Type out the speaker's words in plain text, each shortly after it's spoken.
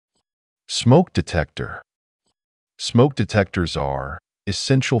Smoke detector. Smoke detectors are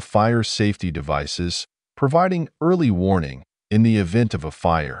essential fire safety devices providing early warning in the event of a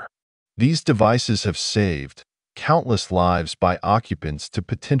fire. These devices have saved countless lives by occupants to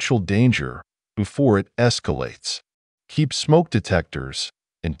potential danger before it escalates. Keep smoke detectors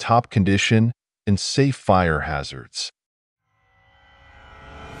in top condition and safe fire hazards.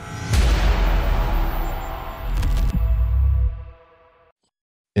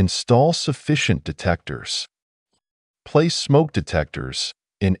 Install sufficient detectors. Place smoke detectors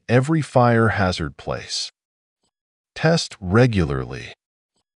in every fire hazard place. Test regularly.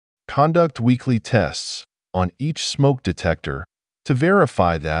 Conduct weekly tests on each smoke detector to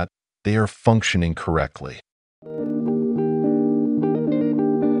verify that they are functioning correctly.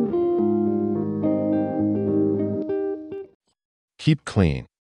 Keep clean.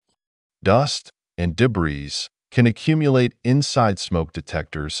 Dust and debris can accumulate inside smoke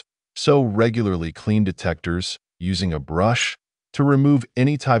detectors, so regularly clean detectors using a brush to remove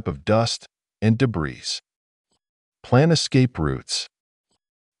any type of dust and debris. Plan escape routes.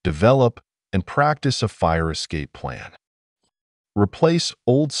 Develop and practice a fire escape plan. Replace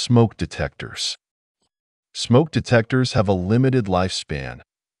old smoke detectors. Smoke detectors have a limited lifespan,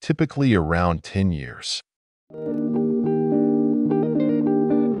 typically around 10 years.